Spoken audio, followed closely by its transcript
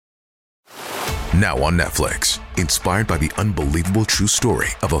Now on Netflix, inspired by the unbelievable true story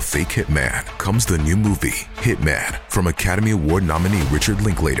of a fake hitman, comes the new movie, Hitman, from Academy Award nominee Richard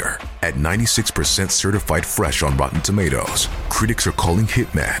Linklater. At 96% certified fresh on Rotten Tomatoes, critics are calling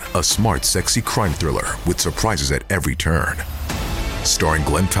Hitman a smart, sexy crime thriller with surprises at every turn. Starring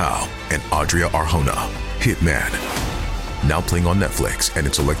Glenn Powell and Adria Arjona, Hitman. Now playing on Netflix and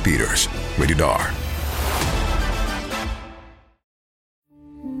in select theaters. Rated R.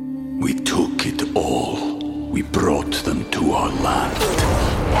 We took it all. We brought them to our land.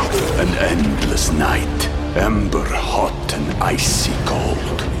 An endless night, ember hot and icy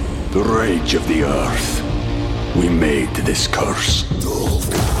cold. The rage of the earth. We made this curse.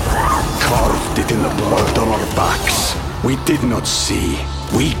 Carved it in the blood on our backs. We did not see.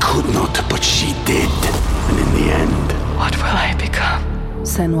 We could not, but she did. And in the end... What will I become?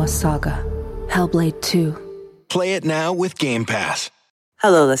 Senua's Saga. Hellblade 2. Play it now with Game Pass.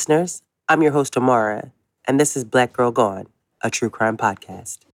 Hello, listeners. I'm your host, Amara, and this is Black Girl Gone, a true crime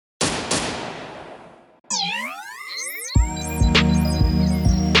podcast.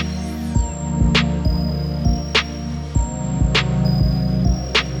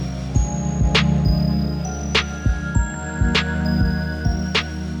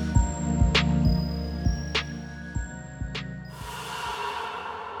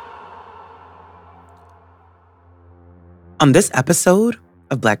 On this episode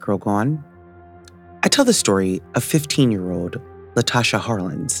of Black Girl Gone, I tell the story of 15-year-old Latasha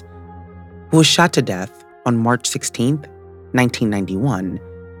Harlins, who was shot to death on March 16th, 1991,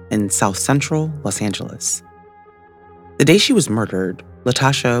 in South Central Los Angeles. The day she was murdered,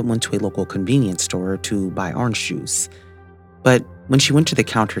 Latasha went to a local convenience store to buy orange juice, but when she went to the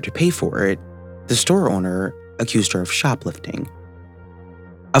counter to pay for it, the store owner accused her of shoplifting.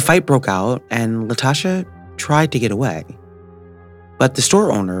 A fight broke out, and Latasha tried to get away. But the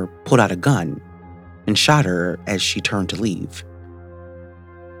store owner pulled out a gun and shot her as she turned to leave.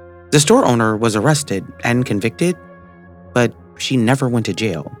 The store owner was arrested and convicted, but she never went to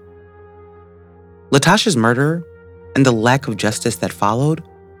jail. Latasha's murder and the lack of justice that followed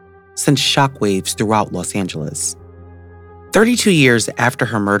sent shockwaves throughout Los Angeles. 32 years after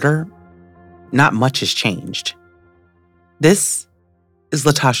her murder, not much has changed. This is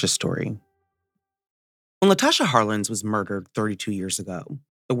Latasha's story. When Latasha Harlins was murdered 32 years ago,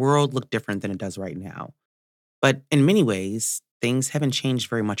 the world looked different than it does right now. But in many ways, things haven't changed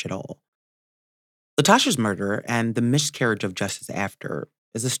very much at all. Latasha's murder and the miscarriage of justice after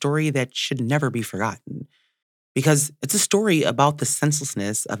is a story that should never be forgotten, because it's a story about the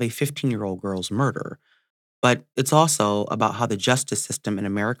senselessness of a 15-year-old girl's murder, but it's also about how the justice system in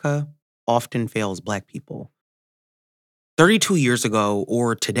America often fails Black people. 32 years ago,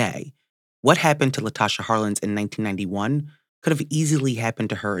 or today, what happened to Latasha Harlins in 1991 could have easily happened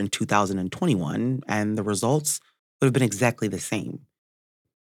to her in 2021, and the results would have been exactly the same.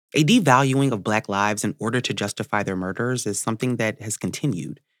 A devaluing of Black lives in order to justify their murders is something that has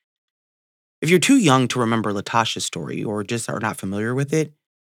continued. If you're too young to remember Latasha's story or just are not familiar with it,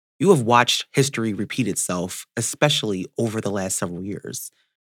 you have watched history repeat itself, especially over the last several years.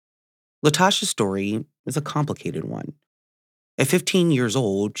 Latasha's story is a complicated one. At 15 years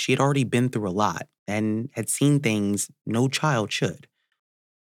old, she had already been through a lot and had seen things no child should.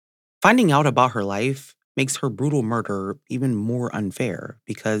 Finding out about her life makes her brutal murder even more unfair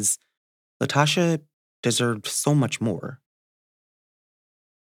because Latasha deserved so much more.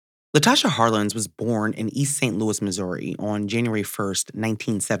 Latasha Harlins was born in East St. Louis, Missouri on January 1st,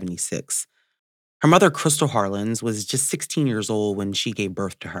 1976. Her mother, Crystal Harlins, was just 16 years old when she gave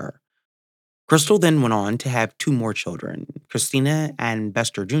birth to her. Crystal then went on to have two more children, Christina and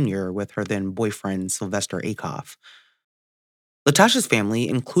Bester Jr., with her then boyfriend, Sylvester Akoff. Latasha's family,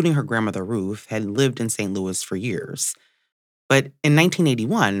 including her grandmother Ruth, had lived in St. Louis for years. But in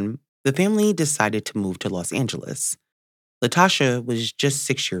 1981, the family decided to move to Los Angeles. Latasha was just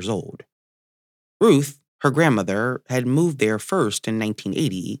 6 years old. Ruth, her grandmother, had moved there first in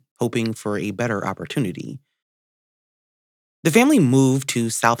 1980, hoping for a better opportunity. The family moved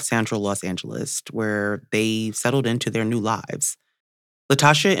to South Central Los Angeles, where they settled into their new lives.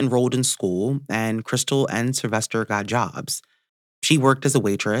 Latasha enrolled in school, and Crystal and Sylvester got jobs. She worked as a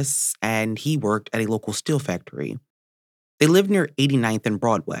waitress, and he worked at a local steel factory. They lived near 89th and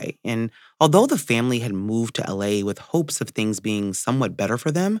Broadway, and although the family had moved to LA with hopes of things being somewhat better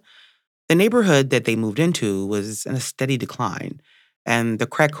for them, the neighborhood that they moved into was in a steady decline, and the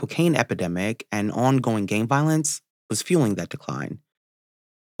crack cocaine epidemic and ongoing gang violence was fueling that decline.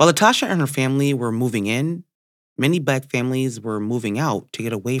 While Latasha and her family were moving in, many Black families were moving out to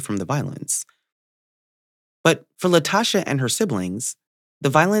get away from the violence. But for Latasha and her siblings, the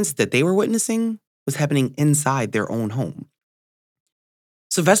violence that they were witnessing was happening inside their own home.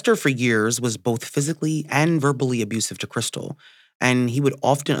 Sylvester, for years, was both physically and verbally abusive to Crystal, and he would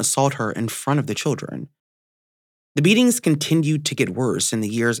often assault her in front of the children. The beatings continued to get worse in the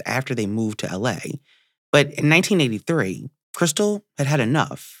years after they moved to LA, but in 1983, Crystal had had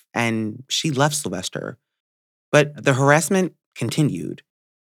enough, and she left Sylvester. But the harassment continued.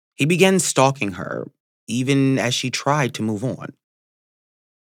 He began stalking her, even as she tried to move on.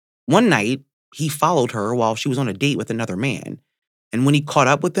 One night, he followed her while she was on a date with another man, and when he caught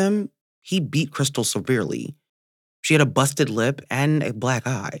up with them, he beat Crystal severely. She had a busted lip and a black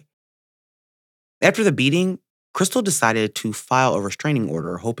eye. After the beating, Crystal decided to file a restraining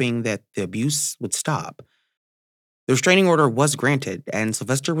order, hoping that the abuse would stop. The restraining order was granted, and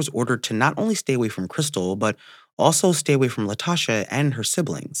Sylvester was ordered to not only stay away from Crystal, but also stay away from Latasha and her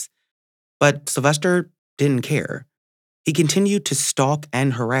siblings. But Sylvester didn't care. He continued to stalk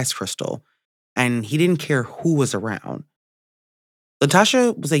and harass Crystal, and he didn't care who was around.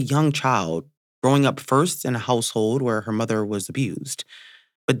 Latasha was a young child, growing up first in a household where her mother was abused,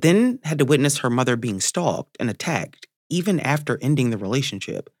 but then had to witness her mother being stalked and attacked even after ending the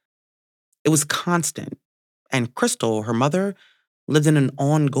relationship. It was constant, and Crystal, her mother, lived in an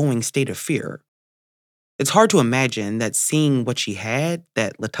ongoing state of fear. It's hard to imagine that seeing what she had,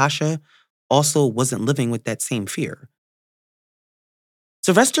 that Latasha also wasn't living with that same fear.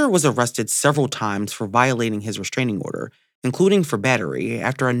 Sylvester was arrested several times for violating his restraining order, including for battery,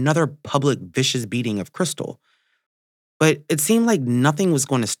 after another public vicious beating of Crystal. But it seemed like nothing was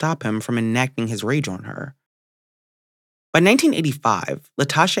going to stop him from enacting his rage on her. By 1985,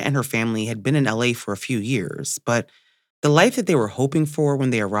 Latasha and her family had been in LA for a few years, but the life that they were hoping for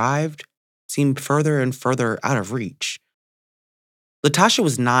when they arrived seemed further and further out of reach. Latasha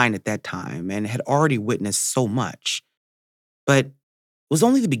was 9 at that time and had already witnessed so much, but it was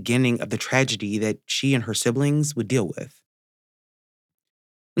only the beginning of the tragedy that she and her siblings would deal with.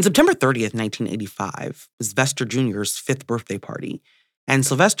 On September 30th, 1985, was Vester Jr.'s 5th birthday party, and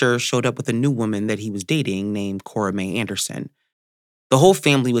Sylvester showed up with a new woman that he was dating named Cora Mae Anderson. The whole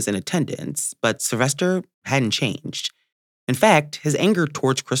family was in attendance, but Sylvester hadn't changed. In fact, his anger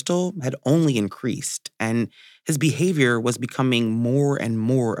towards Crystal had only increased, and his behavior was becoming more and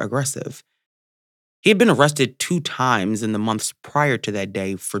more aggressive. He had been arrested 2 times in the months prior to that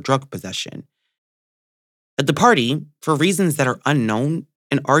day for drug possession. At the party, for reasons that are unknown,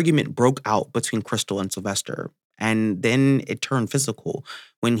 an argument broke out between Crystal and Sylvester, and then it turned physical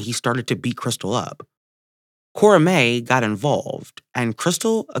when he started to beat Crystal up. Cora Mae got involved, and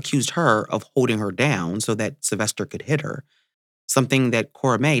Crystal accused her of holding her down so that Sylvester could hit her, something that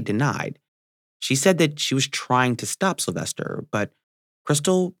Cora Mae denied. She said that she was trying to stop Sylvester, but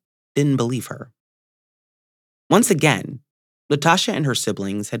Crystal didn't believe her. Once again, Latasha and her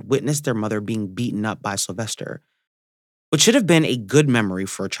siblings had witnessed their mother being beaten up by Sylvester. What should have been a good memory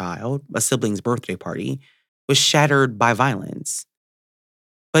for a child, a sibling's birthday party, was shattered by violence.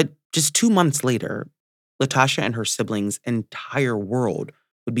 But just 2 months later, Latasha and her siblings' entire world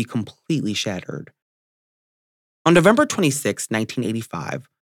would be completely shattered. On November 26, 1985,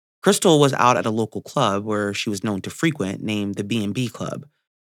 Crystal was out at a local club where she was known to frequent named the B&B Club.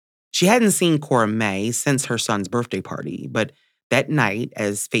 She hadn't seen Cora Mae since her son's birthday party, but that night,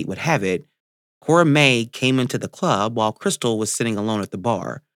 as fate would have it, Cora Mae came into the club while Crystal was sitting alone at the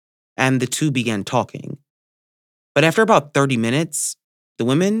bar, and the two began talking. But after about 30 minutes, the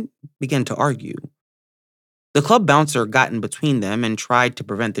women began to argue. The club bouncer got in between them and tried to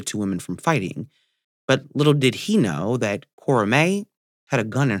prevent the two women from fighting, but little did he know that Cora Mae had a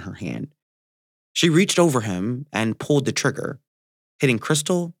gun in her hand. She reached over him and pulled the trigger, hitting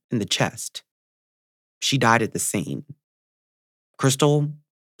Crystal in the chest. She died at the scene. Crystal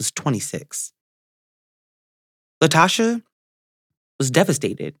was 26. Latasha was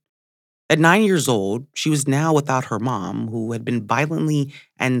devastated. At 9 years old, she was now without her mom, who had been violently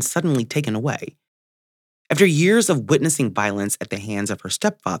and suddenly taken away. After years of witnessing violence at the hands of her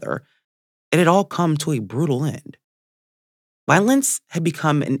stepfather, it had all come to a brutal end. Violence had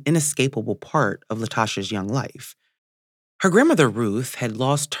become an inescapable part of Latasha's young life. Her grandmother Ruth had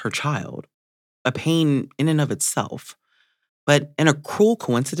lost her child, a pain in and of itself. But in a cruel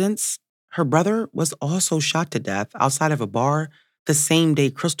coincidence, her brother was also shot to death outside of a bar the same day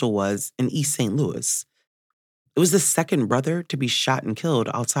Crystal was in East St. Louis. It was the second brother to be shot and killed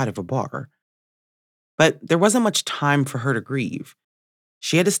outside of a bar. But there wasn't much time for her to grieve.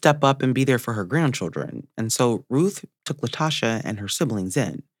 She had to step up and be there for her grandchildren, and so Ruth took Latasha and her siblings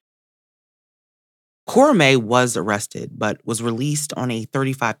in. Cora Mae was arrested, but was released on a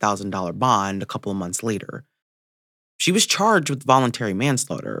 $35,000 bond a couple of months later. She was charged with voluntary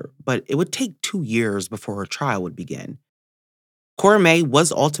manslaughter, but it would take 2 years before her trial would begin. Cora May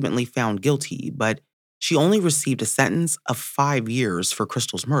was ultimately found guilty, but she only received a sentence of 5 years for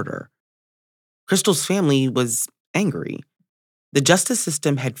Crystal's murder. Crystal's family was angry. The justice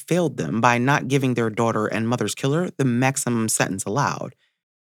system had failed them by not giving their daughter and mother's killer the maximum sentence allowed.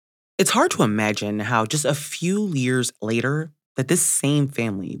 It's hard to imagine how just a few years later that this same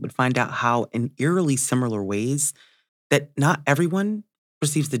family would find out how in eerily similar ways that not everyone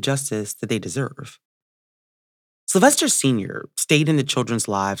receives the justice that they deserve. Sylvester Sr. stayed in the children's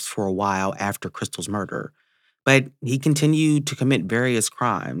lives for a while after Crystal's murder, but he continued to commit various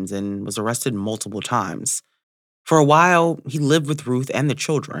crimes and was arrested multiple times. For a while, he lived with Ruth and the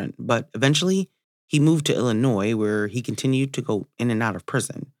children, but eventually he moved to Illinois where he continued to go in and out of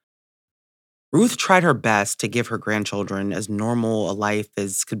prison. Ruth tried her best to give her grandchildren as normal a life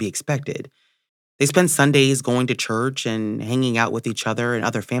as could be expected. They spent Sundays going to church and hanging out with each other and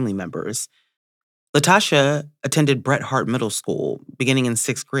other family members. Latasha attended Bret Harte Middle School, beginning in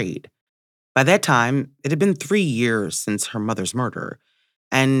 6th grade. By that time, it had been 3 years since her mother's murder,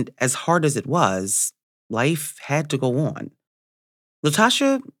 and as hard as it was, life had to go on.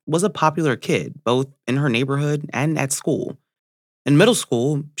 Latasha was a popular kid, both in her neighborhood and at school. In middle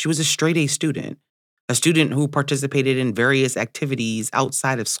school, she was a straight-A student, a student who participated in various activities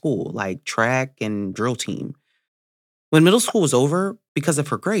outside of school, like track and drill team. When middle school was over, because of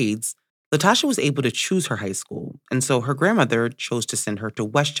her grades, Latasha was able to choose her high school, and so her grandmother chose to send her to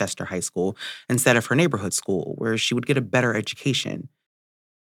Westchester High School instead of her neighborhood school, where she would get a better education.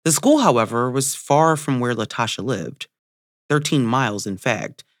 The school, however, was far from where Latasha lived, 13 miles in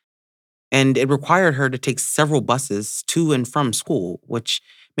fact, and it required her to take several buses to and from school, which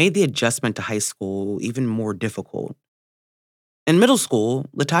made the adjustment to high school even more difficult. In middle school,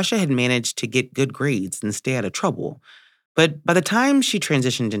 Latasha had managed to get good grades and stay out of trouble, but by the time she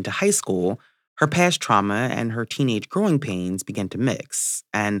transitioned into high school, her past trauma and her teenage growing pains began to mix,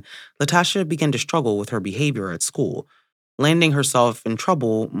 and Latasha began to struggle with her behavior at school, landing herself in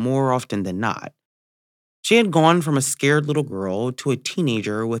trouble more often than not. She had gone from a scared little girl to a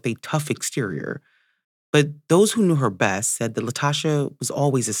teenager with a tough exterior, but those who knew her best said that Latasha was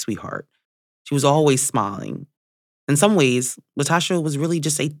always a sweetheart. She was always smiling. In some ways, Latasha was really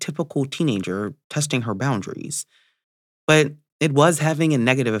just a typical teenager testing her boundaries. But it was having a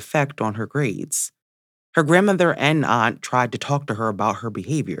negative effect on her grades. Her grandmother and aunt tried to talk to her about her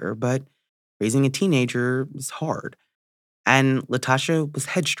behavior, but raising a teenager is hard. And Latasha was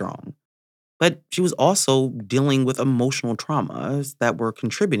headstrong. But she was also dealing with emotional traumas that were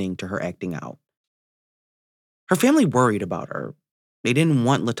contributing to her acting out. Her family worried about her. They didn't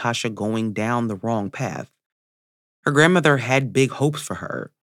want Latasha going down the wrong path. Her grandmother had big hopes for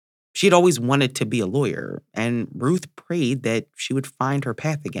her. She had always wanted to be a lawyer, and Ruth prayed that she would find her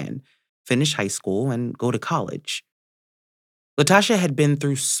path again, finish high school, and go to college. Latasha had been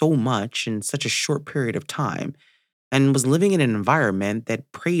through so much in such a short period of time and was living in an environment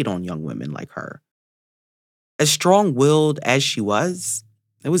that preyed on young women like her. As strong-willed as she was,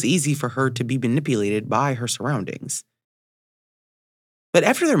 it was easy for her to be manipulated by her surroundings. But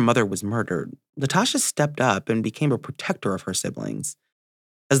after their mother was murdered, Latasha stepped up and became a protector of her siblings.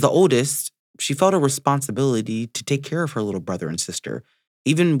 As the oldest, she felt a responsibility to take care of her little brother and sister,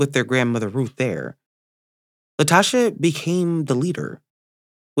 even with their grandmother Ruth there. Latasha became the leader,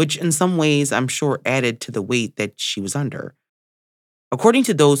 which in some ways I'm sure added to the weight that she was under. According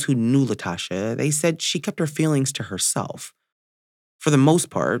to those who knew Latasha, they said she kept her feelings to herself. For the most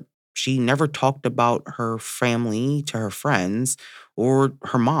part, she never talked about her family to her friends, or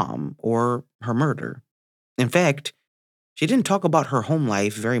her mom, or her murder. In fact, she didn't talk about her home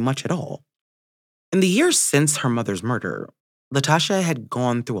life very much at all. In the years since her mother's murder, Latasha had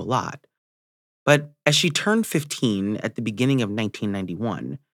gone through a lot. But as she turned 15 at the beginning of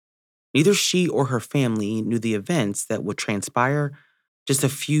 1991, neither she or her family knew the events that would transpire just a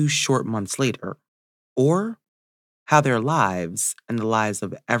few short months later, or how their lives and the lives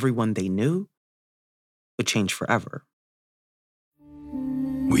of everyone they knew would change forever.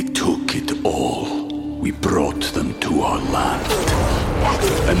 We took it all. We brought them to our land.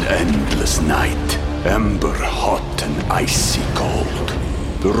 An endless night, ember hot and icy cold.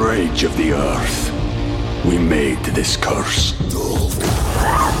 The rage of the earth. We made this curse.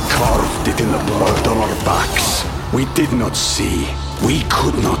 Carved it in the blood on our backs. We did not see. We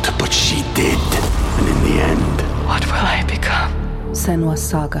could not, but she did. And in the end... What will I become? Senua's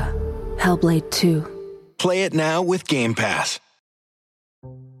Saga. Hellblade 2. Play it now with Game Pass.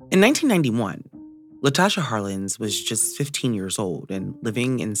 In 1991, Latasha Harlins was just 15 years old and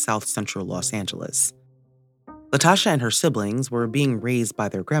living in South Central Los Angeles. Latasha and her siblings were being raised by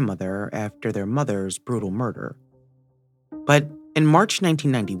their grandmother after their mother's brutal murder. But in March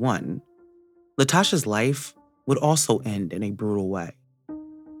 1991, Latasha's life would also end in a brutal way.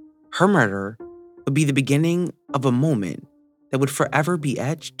 Her murder would be the beginning of a moment that would forever be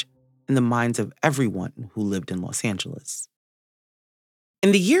etched in the minds of everyone who lived in Los Angeles.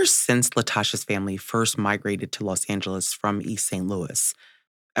 In the years since Latasha's family first migrated to Los Angeles from East St. Louis,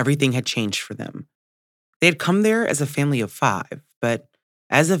 everything had changed for them. They had come there as a family of 5, but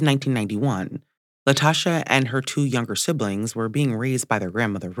as of 1991, Latasha and her 2 younger siblings were being raised by their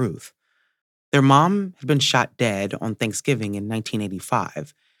grandmother, Ruth. Their mom had been shot dead on Thanksgiving in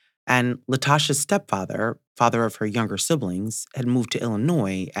 1985, and Latasha's stepfather, father of her younger siblings, had moved to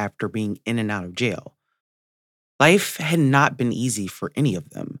Illinois after being in and out of jail. Life had not been easy for any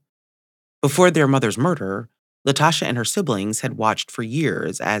of them. Before their mother's murder, Latasha and her siblings had watched for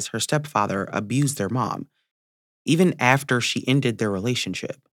years as her stepfather abused their mom, even after she ended their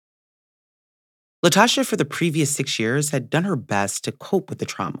relationship. Latasha, for the previous 6 years, had done her best to cope with the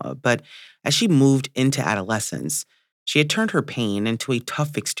trauma, but as she moved into adolescence, she had turned her pain into a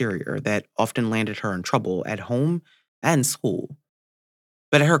tough exterior that often landed her in trouble at home and school.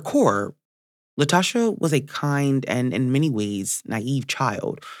 But at her core, Latasha was a kind and, in many ways, naive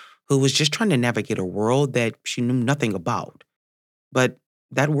child who was just trying to navigate a world that she knew nothing about. But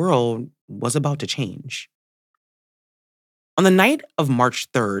that world was about to change. On the night of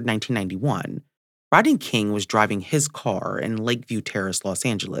March 3rd, 1991, Rodney King was driving his car in Lakeview Terrace, Los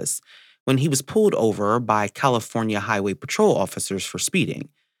Angeles, when he was pulled over by California Highway Patrol officers for speeding.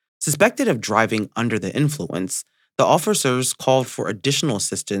 Suspected of driving under the influence, the officers called for additional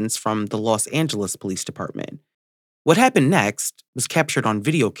assistance from the Los Angeles Police Department. What happened next was captured on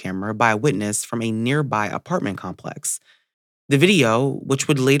video camera by a witness from a nearby apartment complex. The video, which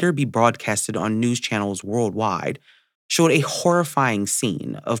would later be broadcasted on news channels worldwide, showed a horrifying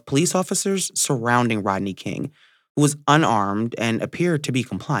scene of police officers surrounding Rodney King, who was unarmed and appeared to be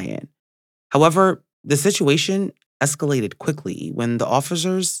compliant. However, the situation escalated quickly when the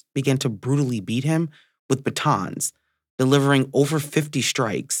officers began to brutally beat him with batons, delivering over 50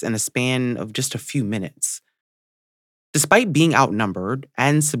 strikes in a span of just a few minutes. Despite being outnumbered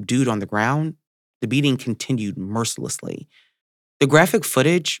and subdued on the ground, the beating continued mercilessly. The graphic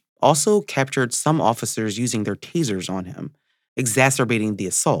footage also captured some officers using their tasers on him, exacerbating the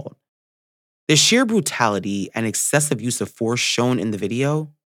assault. The sheer brutality and excessive use of force shown in the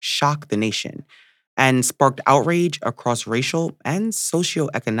video shocked the nation and sparked outrage across racial and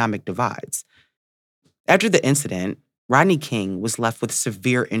socioeconomic divides. After the incident, Rodney King was left with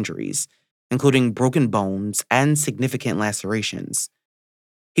severe injuries, including broken bones and significant lacerations.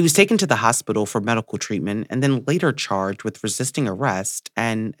 He was taken to the hospital for medical treatment and then later charged with resisting arrest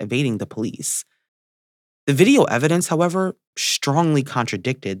and evading the police. The video evidence, however, strongly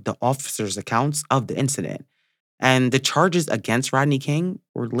contradicted the officers' accounts of the incident, and the charges against Rodney King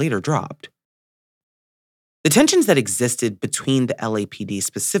were later dropped. The tensions that existed between the LAPD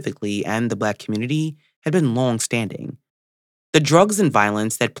specifically and the Black community had been long-standing. The drugs and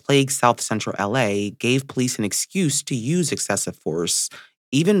violence that plagued South Central LA gave police an excuse to use excessive force,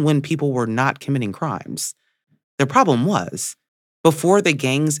 even when people were not committing crimes. The problem was, before the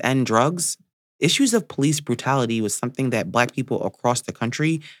gangs and drugs, issues of police brutality was something that Black people across the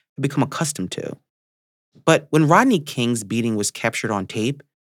country had become accustomed to. But when Rodney King's beating was captured on tape,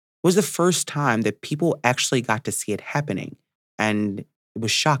 it was the first time that people actually got to see it happening, and it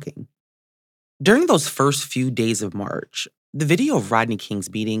was shocking. During those first few days of March, the video of Rodney King's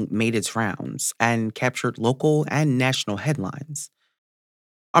beating made its rounds and captured local and national headlines.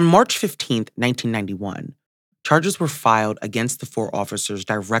 On March 15th, 1991, charges were filed against the 4 officers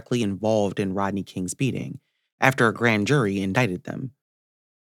directly involved in Rodney King's beating, after a grand jury indicted them.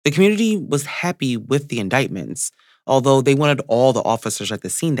 The community was happy with the indictments, although they wanted all the officers at the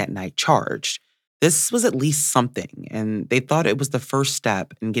scene that night charged. This was at least something, and they thought it was the first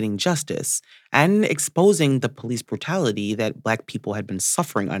step in getting justice and exposing the police brutality that Black people had been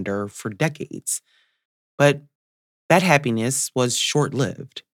suffering under for decades. But that happiness was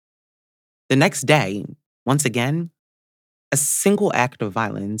short-lived. The next day, once again, a single act of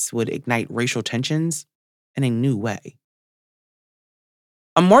violence would ignite racial tensions in a new way.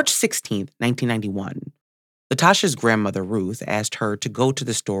 On March 16th, 1991, Latasha's grandmother, Ruth, asked her to go to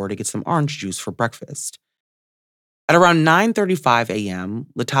the store to get some orange juice for breakfast. At around 9:35 a.m.,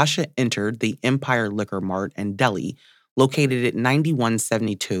 Latasha entered the Empire Liquor Mart and Deli, located at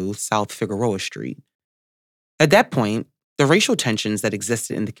 9172 South Figueroa Street. At that point, the racial tensions that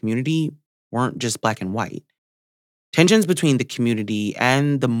existed in the community weren't just Black and white. Tensions between the community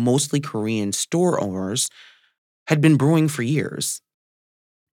and the mostly Korean store owners had been brewing for years.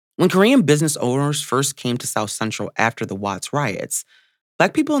 When Korean business owners first came to South Central after the Watts riots,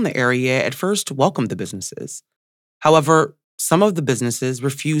 Black people in the area at first welcomed the businesses. However, some of the businesses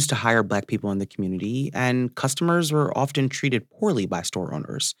refused to hire Black people in the community, and customers were often treated poorly by store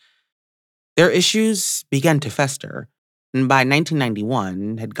owners. Their issues began to fester, and by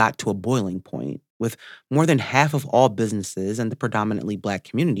 1991 had got to a boiling point, with more than half of all businesses in the predominantly Black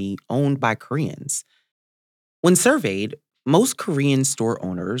community owned by Koreans. When surveyed, most Korean store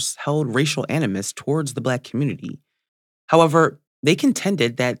owners held racial animus towards the Black community. However, they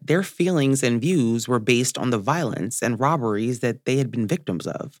contended that their feelings and views were based on the violence and robberies that they had been victims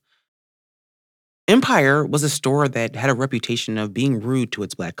of. Empire was a store that had a reputation of being rude to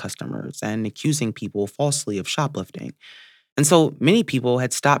its Black customers and accusing people falsely of shoplifting, and so many people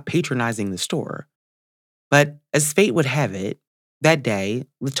had stopped patronizing the store. But as fate would have it, that day,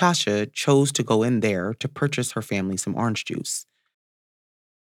 Latasha chose to go in there to purchase her family some orange juice.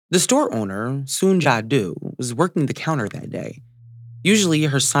 The store owner, Soon Ja-do, was working the counter that day. Usually,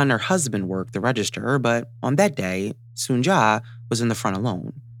 her son or husband worked the register, but on that day, Soon Ja was in the front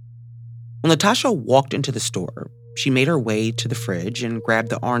alone. When Latasha walked into the store, she made her way to the fridge and grabbed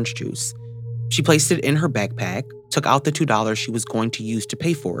the orange juice. She placed it in her backpack, took out the $2 she was going to use to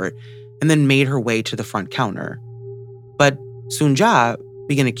pay for it, and then made her way to the front counter. But Soon Ja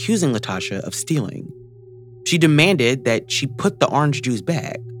began accusing Latasha of stealing. She demanded that she put the orange juice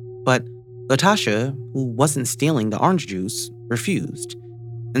back, but Latasha, who wasn't stealing the orange juice, refused.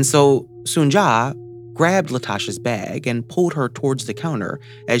 And so Soon Ja grabbed Latasha's bag and pulled her towards the counter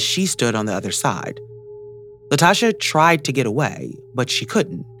as she stood on the other side. Latasha tried to get away, but she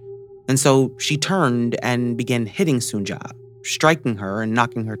couldn't. And so she turned and began hitting Soon Ja, striking her and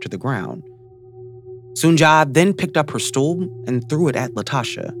knocking her to the ground. Soon Ja then picked up her stool and threw it at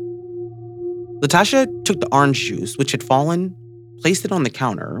Latasha. Latasha took the orange juice, which had fallen, placed it on the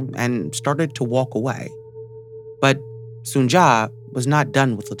counter, and started to walk away. But Soon Ja was not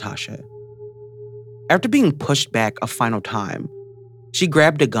done with Latasha. After being pushed back a final time, she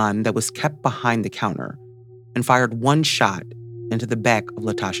grabbed a gun that was kept behind the counter and fired one shot into the back of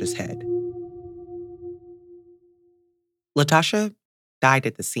Latasha's head. Latasha died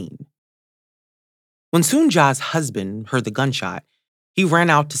at the scene. When Soon Ja's husband heard the gunshot, he ran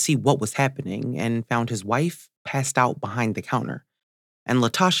out to see what was happening and found his wife passed out behind the counter, and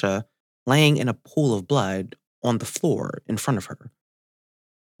Latasha laying in a pool of blood on the floor in front of her.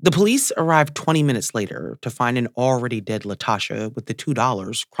 The police arrived 20 minutes later to find an already dead Latasha with the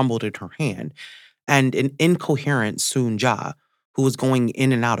 $2 crumbled in her hand and an incoherent Soon Ja who was going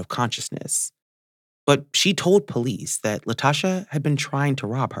in and out of consciousness. But she told police that Latasha had been trying to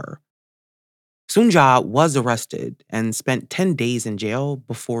rob her. Soon Ja was arrested and spent 10 days in jail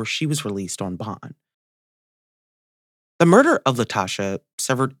before she was released on bond. The murder of Latasha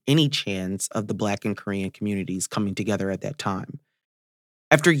severed any chance of the Black and Korean communities coming together at that time.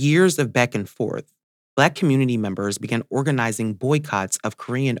 After years of back and forth, Black community members began organizing boycotts of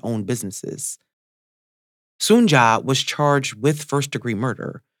Korean-owned businesses. Soon Ja was charged with first-degree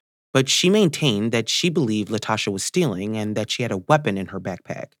murder, but she maintained that she believed Latasha was stealing and that she had a weapon in her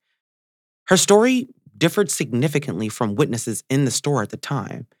backpack. Her story differed significantly from witnesses in the store at the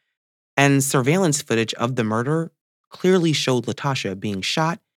time, and surveillance footage of the murder clearly showed Latasha being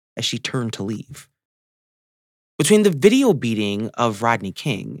shot as she turned to leave. Between the video beating of Rodney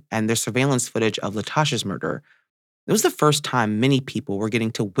King and the surveillance footage of Latasha's murder, it was the first time many people were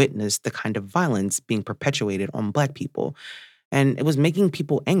getting to witness the kind of violence being perpetuated on Black people, and it was making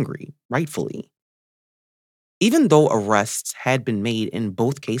people angry, rightfully. Even though arrests had been made in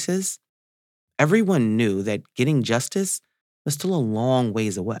both cases, everyone knew that getting justice was still a long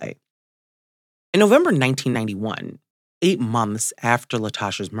ways away. In November 1991, 8 months after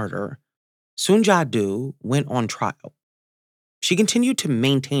Latasha's murder, Soon Ja-do went on trial. She continued to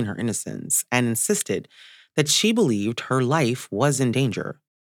maintain her innocence and insisted that she believed her life was in danger.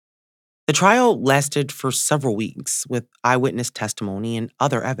 The trial lasted for several weeks with eyewitness testimony and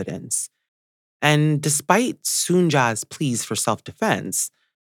other evidence. And despite Soon Ja's pleas for self-defense,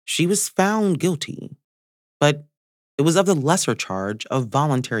 she was found guilty. But it was of the lesser charge of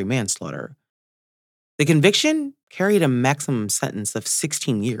voluntary manslaughter. The conviction carried a maximum sentence of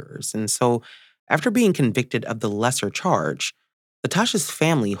 16 years, and so after being convicted of the lesser charge, Latasha's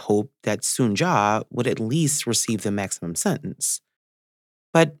family hoped that Soon Ja would at least receive the maximum sentence.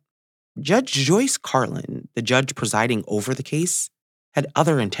 But Judge Joyce Carlin, the judge presiding over the case, had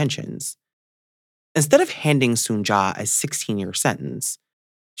other intentions. Instead of handing Soon Ja a 16-year sentence,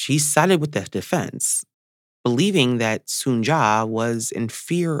 she sided with the defense, believing that Soon Ja was in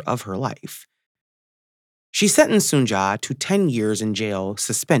fear of her life. She sentenced Sunja to 10 years in jail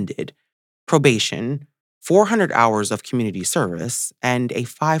suspended, probation, 400 hours of community service, and a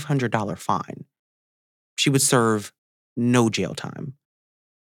 $500 fine. She would serve no jail time.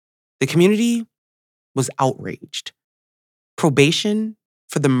 The community was outraged. Probation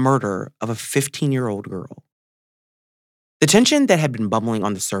for the murder of a 15-year-old girl. The tension that had been bubbling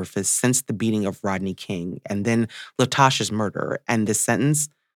on the surface since the beating of Rodney King and then Latasha's murder and this sentence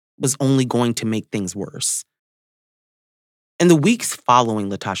was only going to make things worse. In the weeks following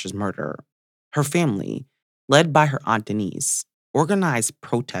Latasha's murder, her family, led by her Aunt Denise, organized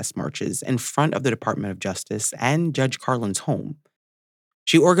protest marches in front of the Department of Justice and Judge Carlin's home.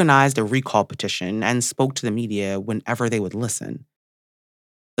 She organized a recall petition and spoke to the media whenever they would listen.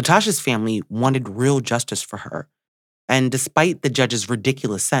 Latasha's family wanted real justice for her, and despite the judge's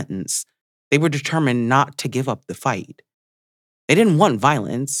ridiculous sentence, they were determined not to give up the fight. They didn't want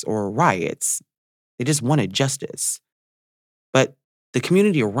violence or riots. They just wanted justice. But the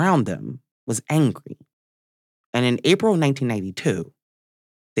community around them was angry. And in April 1992,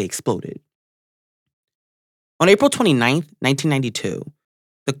 they exploded. On April 29th, 1992,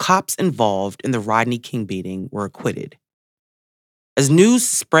 the cops involved in the Rodney King beating were acquitted. As news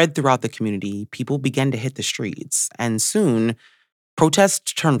spread throughout the community, people began to hit the streets, and soon,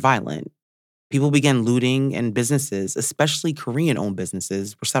 protests turned violent. People began looting, and businesses, especially Korean-owned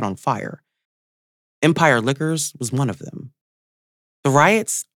businesses, were set on fire. Empire Liquors was one of them. The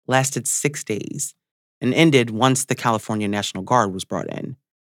riots lasted 6 days and ended once the California National Guard was brought in.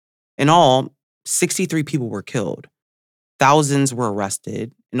 In all, 63 people were killed. Thousands were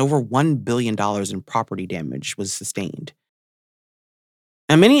arrested, and over $1 billion in property damage was sustained.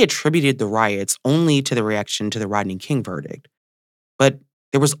 Now, many attributed the riots only to the reaction to the Rodney King verdict, but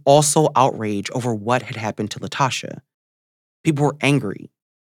there was also outrage over what had happened to Latasha. People were angry.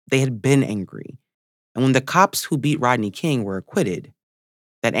 They had been angry. And when the cops who beat Rodney King were acquitted,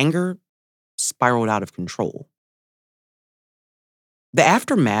 that anger spiraled out of control. The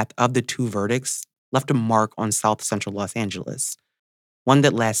aftermath of the two verdicts left a mark on South Central Los Angeles, one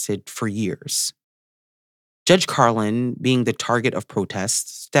that lasted for years. Judge Carlin, being the target of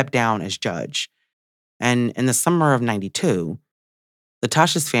protests, stepped down as judge, and in the summer of '92,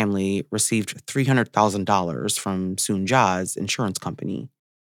 Latasha's family received $300,000 from Sunja's insurance company,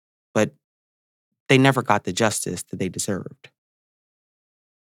 but they never got the justice that they deserved.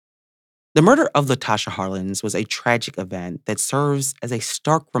 The murder of Latasha Harlins was a tragic event that serves as a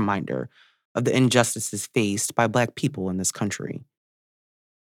stark reminder of the injustices faced by Black people in this country.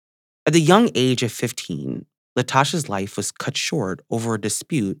 At the young age of 15, Latasha's life was cut short over a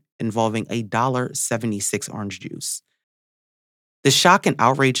dispute involving a $1.76 orange juice. The shock and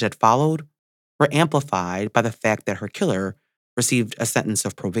outrage that followed were amplified by the fact that her killer received a sentence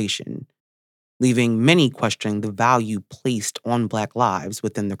of probation, leaving many questioning the value placed on Black lives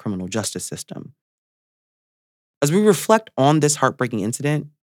within the criminal justice system. As we reflect on this heartbreaking incident,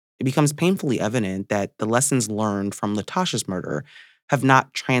 it becomes painfully evident that the lessons learned from Latasha's murder have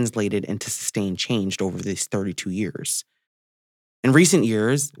not translated into sustained change over these 32 years. In recent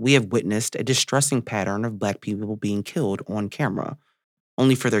years, we have witnessed a distressing pattern of Black people being killed on camera,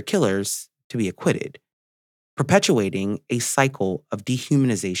 only for their killers to be acquitted, perpetuating a cycle of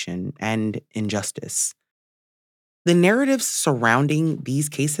dehumanization and injustice. The narratives surrounding these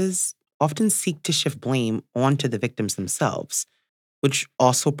cases often seek to shift blame onto the victims themselves, which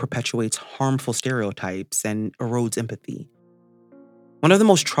also perpetuates harmful stereotypes and erodes empathy. One of the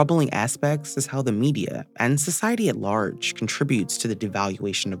most troubling aspects is how the media and society at large contributes to the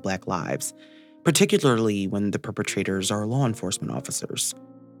devaluation of Black lives, particularly when the perpetrators are law enforcement officers.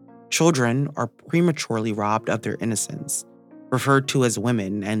 Children are prematurely robbed of their innocence, referred to as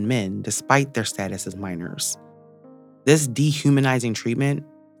women and men despite their status as minors. This dehumanizing treatment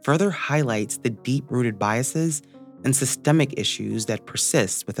further highlights the deep-rooted biases and systemic issues that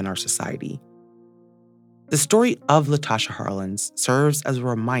persist within our society. The story of Latasha Harlins serves as a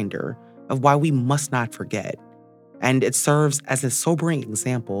reminder of why we must not forget, and it serves as a sobering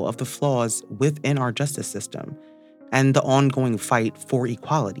example of the flaws within our justice system and the ongoing fight for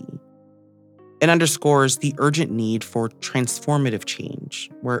equality. It underscores the urgent need for transformative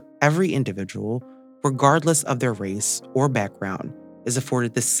change, where every individual, regardless of their race or background, is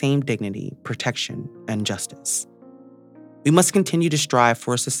afforded the same dignity, protection, and justice. We must continue to strive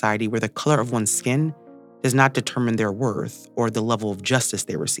for a society where the color of one's skin does not determine their worth or the level of justice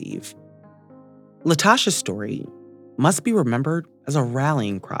they receive. Latasha's story must be remembered as a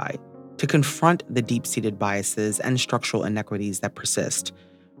rallying cry to confront the deep-seated biases and structural inequities that persist,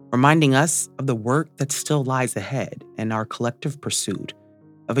 reminding us of the work that still lies ahead in our collective pursuit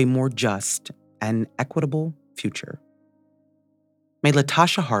of a more just and equitable future. May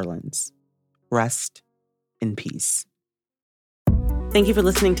Latasha Harlins rest in peace. Thank you for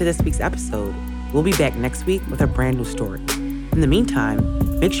listening to this week's episode. We'll be back next week with a brand new story. In the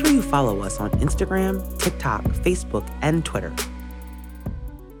meantime, make sure you follow us on Instagram, TikTok, Facebook, and Twitter.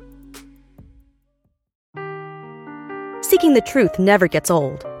 Seeking the truth never gets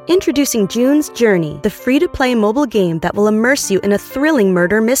old. Introducing June's Journey, the free-to-play mobile game that will immerse you in a thrilling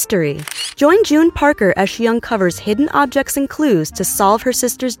murder mystery. Join June Parker as she uncovers hidden objects and clues to solve her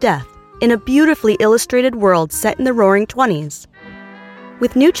sister's death in a beautifully illustrated world set in the Roaring '20s.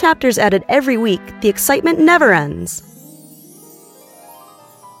 With new chapters added every week, the excitement never ends.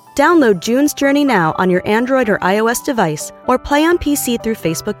 Download June's Journey now on your Android or iOS device, or play on PC through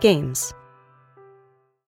Facebook Games.